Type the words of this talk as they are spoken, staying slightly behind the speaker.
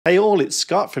Hey all, it's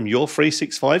Scott from Your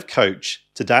 365 Coach.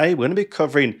 Today we're going to be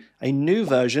covering a new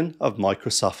version of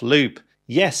Microsoft Loop.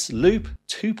 Yes, Loop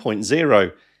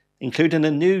 2.0, including a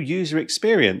new user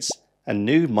experience and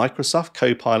new Microsoft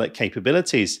Copilot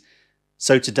capabilities.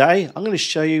 So today I'm going to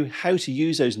show you how to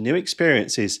use those new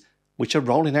experiences which are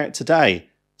rolling out today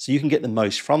so you can get the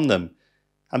most from them.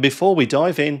 And before we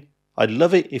dive in, I'd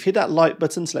love it if you hit that like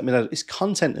button to let me know that this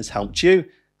content has helped you,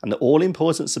 and the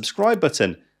all-important subscribe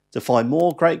button to find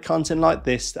more great content like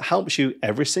this that helps you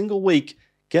every single week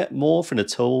get more from the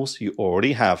tools you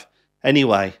already have.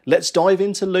 Anyway, let's dive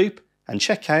into Loop and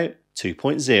check out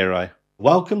 2.0.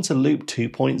 Welcome to Loop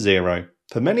 2.0.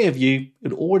 For many of you, it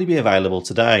would already be available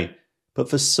today, but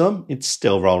for some, it's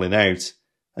still rolling out.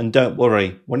 And don't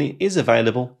worry, when it is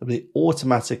available, it will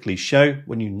automatically show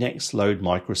when you next load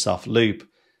Microsoft Loop.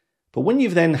 But when you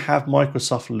then have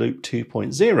Microsoft Loop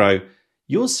 2.0,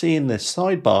 you'll see in the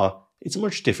sidebar it's a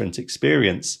much different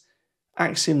experience.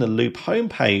 Accessing the Loop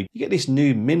homepage, you get this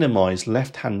new minimized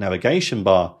left-hand navigation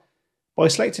bar. By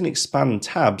selecting Expand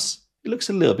Tabs, it looks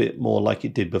a little bit more like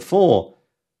it did before,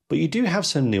 but you do have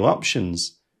some new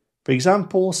options. For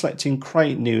example, selecting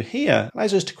Create New here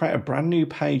allows us to create a brand new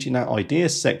page in our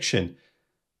Ideas section.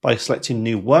 By selecting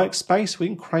New Workspace, we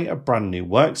can create a brand new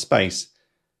workspace.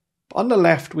 But on the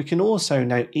left, we can also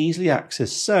now easily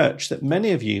access Search that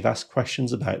many of you have asked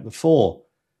questions about before.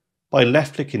 By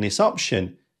left-clicking this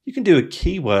option, you can do a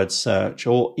keyword search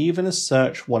or even a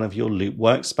search for one of your Loop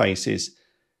workspaces.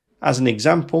 As an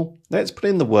example, let's put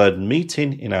in the word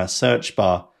meeting in our search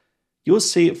bar. You'll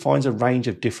see it finds a range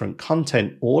of different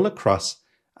content all across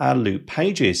our Loop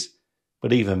pages.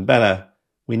 But even better,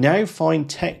 we now find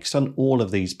text on all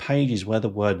of these pages where the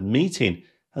word meeting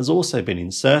has also been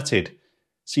inserted.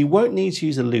 So you won't need to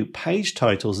use the Loop page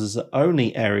titles as the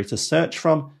only area to search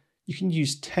from. You can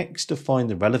use text to find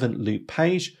the relevant Loop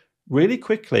page really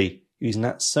quickly using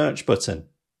that search button.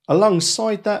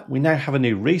 Alongside that, we now have a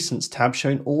new Recents tab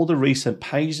showing all the recent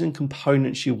pages and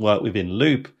components you work with in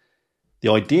Loop.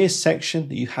 The Ideas section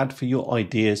that you had for your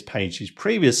Ideas pages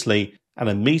previously and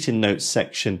a Meeting Notes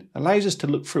section allows us to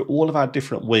look through all of our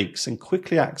different weeks and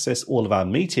quickly access all of our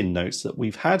meeting notes that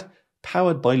we've had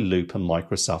powered by Loop and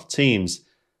Microsoft Teams.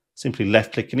 Simply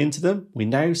left-clicking into them, we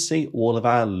now see all of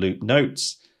our Loop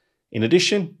notes. In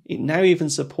addition, it now even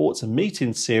supports a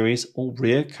meeting series or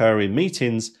reoccurring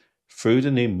meetings through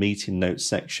the new Meeting Notes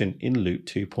section in Loop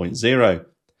 2.0.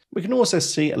 We can also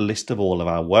see a list of all of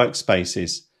our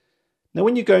workspaces. Now,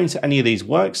 when you go into any of these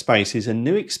workspaces, a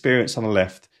new experience on the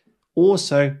left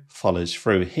also follows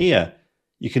through here.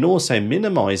 You can also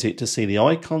minimize it to see the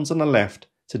icons on the left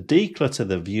to declutter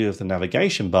the view of the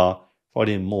navigation bar,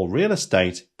 providing more real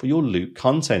estate for your Loop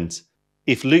content.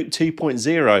 If Loop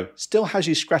 2.0 still has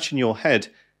you scratching your head,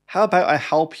 how about I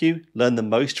help you learn the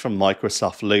most from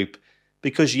Microsoft Loop?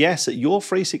 Because yes, at Your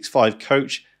 365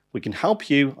 Coach, we can help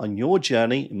you on your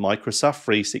journey in Microsoft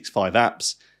 365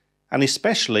 apps, and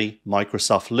especially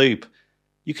Microsoft Loop.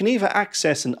 You can either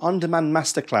access an on-demand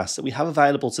masterclass that we have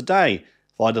available today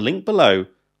via the link below,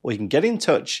 or you can get in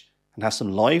touch and have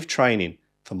some live training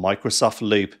for Microsoft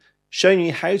Loop, showing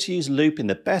you how to use Loop in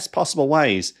the best possible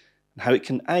ways and how it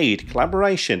can aid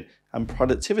collaboration and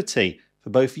productivity for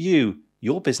both you,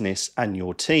 your business and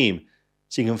your team.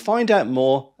 So you can find out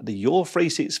more at the Your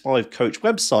 365 Coach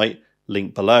website,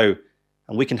 link below,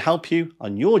 and we can help you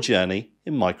on your journey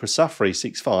in Microsoft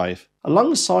 365.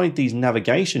 Alongside these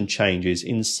navigation changes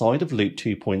inside of Loop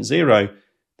 2.0,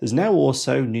 there's now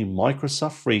also new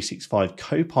Microsoft 365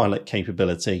 Copilot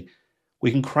capability.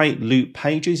 We can create Loop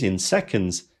pages in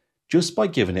seconds just by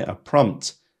giving it a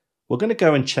prompt. We're going to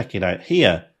go and check it out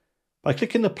here. By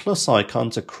clicking the plus icon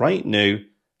to create new,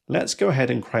 let's go ahead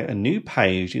and create a new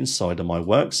page inside of my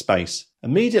workspace.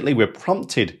 Immediately we're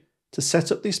prompted to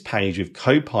set up this page with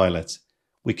Copilot.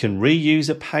 We can reuse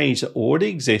a page that already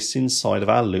exists inside of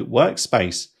our Loop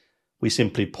workspace. We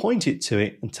simply point it to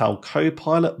it and tell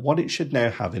Copilot what it should now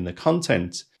have in the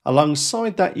content.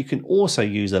 Alongside that, you can also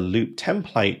use a Loop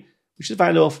template, which is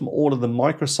available from all of the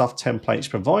Microsoft templates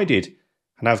provided,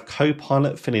 and have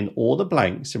Copilot fill in all the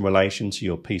blanks in relation to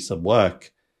your piece of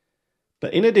work.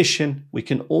 But in addition, we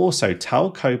can also tell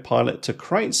Copilot to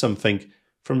create something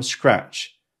from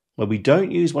scratch, where we don't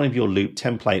use one of your Loop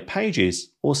template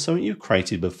pages or something you've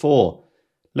created before.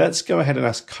 Let's go ahead and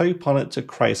ask Copilot to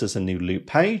create us a new Loop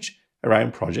page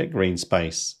around Project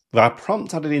Greenspace. With our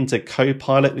prompt added into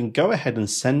Copilot, we can go ahead and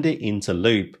send it into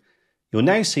Loop. You'll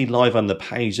now see live on the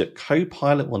page that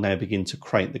Copilot will now begin to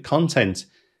create the content,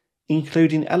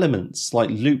 including elements like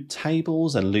Loop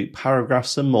tables and Loop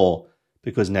paragraphs and more.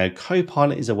 Because now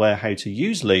Copilot is aware how to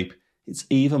use Loop, it's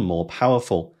even more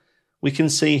powerful. We can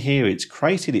see here it's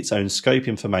created its own scope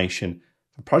information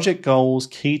for project goals,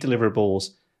 key deliverables,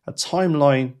 a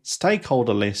timeline,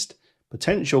 stakeholder list,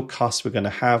 potential costs we're going to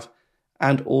have,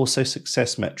 and also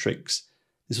success metrics.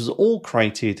 This was all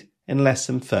created in less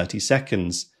than 30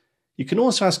 seconds. You can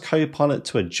also ask Copilot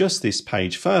to adjust this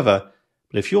page further,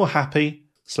 but if you're happy,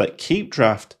 select Keep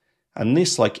Draft, and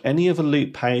this, like any other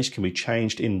Loop page, can be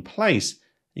changed in place.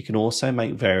 You can also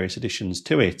make various additions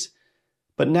to it.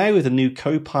 But now with the new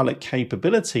Copilot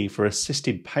capability for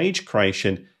assisted page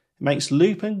creation, it makes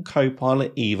Loop and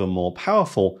Copilot even more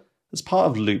powerful as part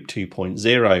of Loop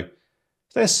 2.0.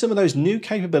 There's some of those new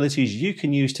capabilities you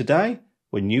can use today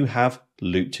when you have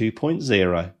Loop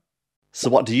 2.0. So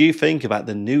what do you think about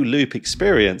the new Loop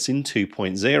experience in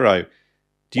 2.0?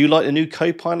 Do you like the new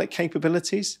Copilot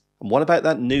capabilities? And what about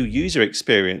that new user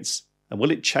experience? And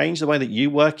will it change the way that you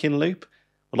work in Loop?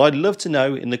 Well, I'd love to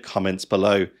know in the comments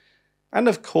below. And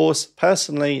of course,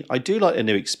 personally, I do like the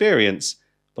new experience,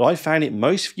 but I found it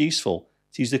most useful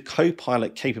to use the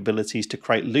Copilot capabilities to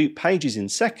create Loop pages in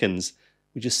seconds,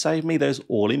 which has saved me those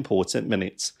all-important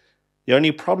minutes. The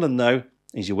only problem though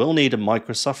is you will need a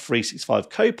Microsoft 365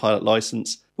 Copilot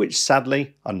license, which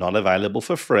sadly are not available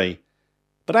for free.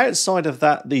 But outside of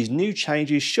that, these new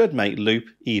changes should make Loop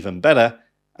even better,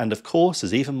 and of course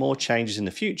there's even more changes in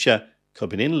the future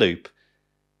coming in Loop.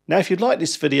 Now if you'd like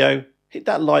this video, hit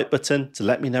that like button to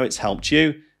let me know it's helped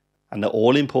you, and the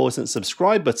all-important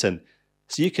subscribe button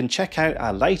so you can check out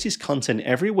our latest content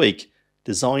every week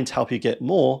designed to help you get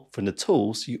more from the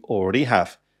tools you already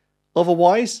have.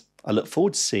 Otherwise, I look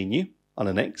forward to seeing you on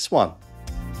the next one.